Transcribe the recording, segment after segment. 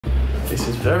This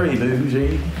is very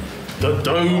bougie. The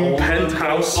dome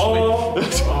penthouse. Oh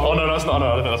no, that's not. No,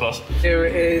 I don't think that's us. Here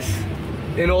it is,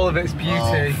 in all of its beauty.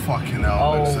 Oh fucking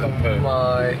hell! Oh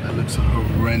my! That looks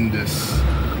horrendous.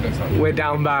 We're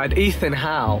down bad. Ethan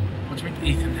Howe. What do you mean,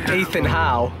 Ethan Howe? Ethan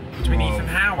Howe. What do you mean, Ethan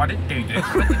Howe? I didn't do this.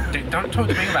 Don't talk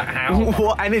to me about how.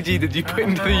 What energy did you put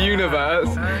into the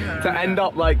universe to end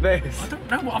up like this? I don't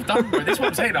know what I've done, bro. This is what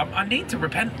I'm saying. I need to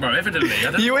repent, bro, evidently.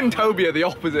 I don't You and Toby are the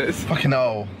opposites. Fucking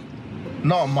hell!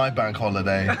 Not on my bank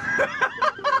holiday.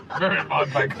 ruined my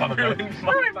bank holiday. Ruined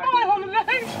my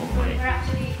holiday.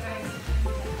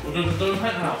 We're going to the dome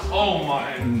penthouse. Oh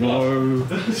my god. No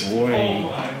way.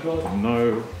 Oh my god.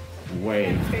 No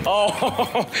way.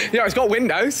 Oh, yeah, it's got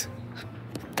windows.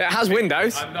 It has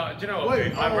windows. I'm not, do you know what?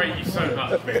 I rate you so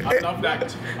much. I love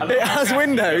that. It has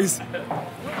windows.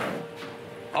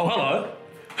 Oh, hello.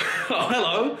 Oh,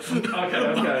 hello.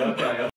 Okay.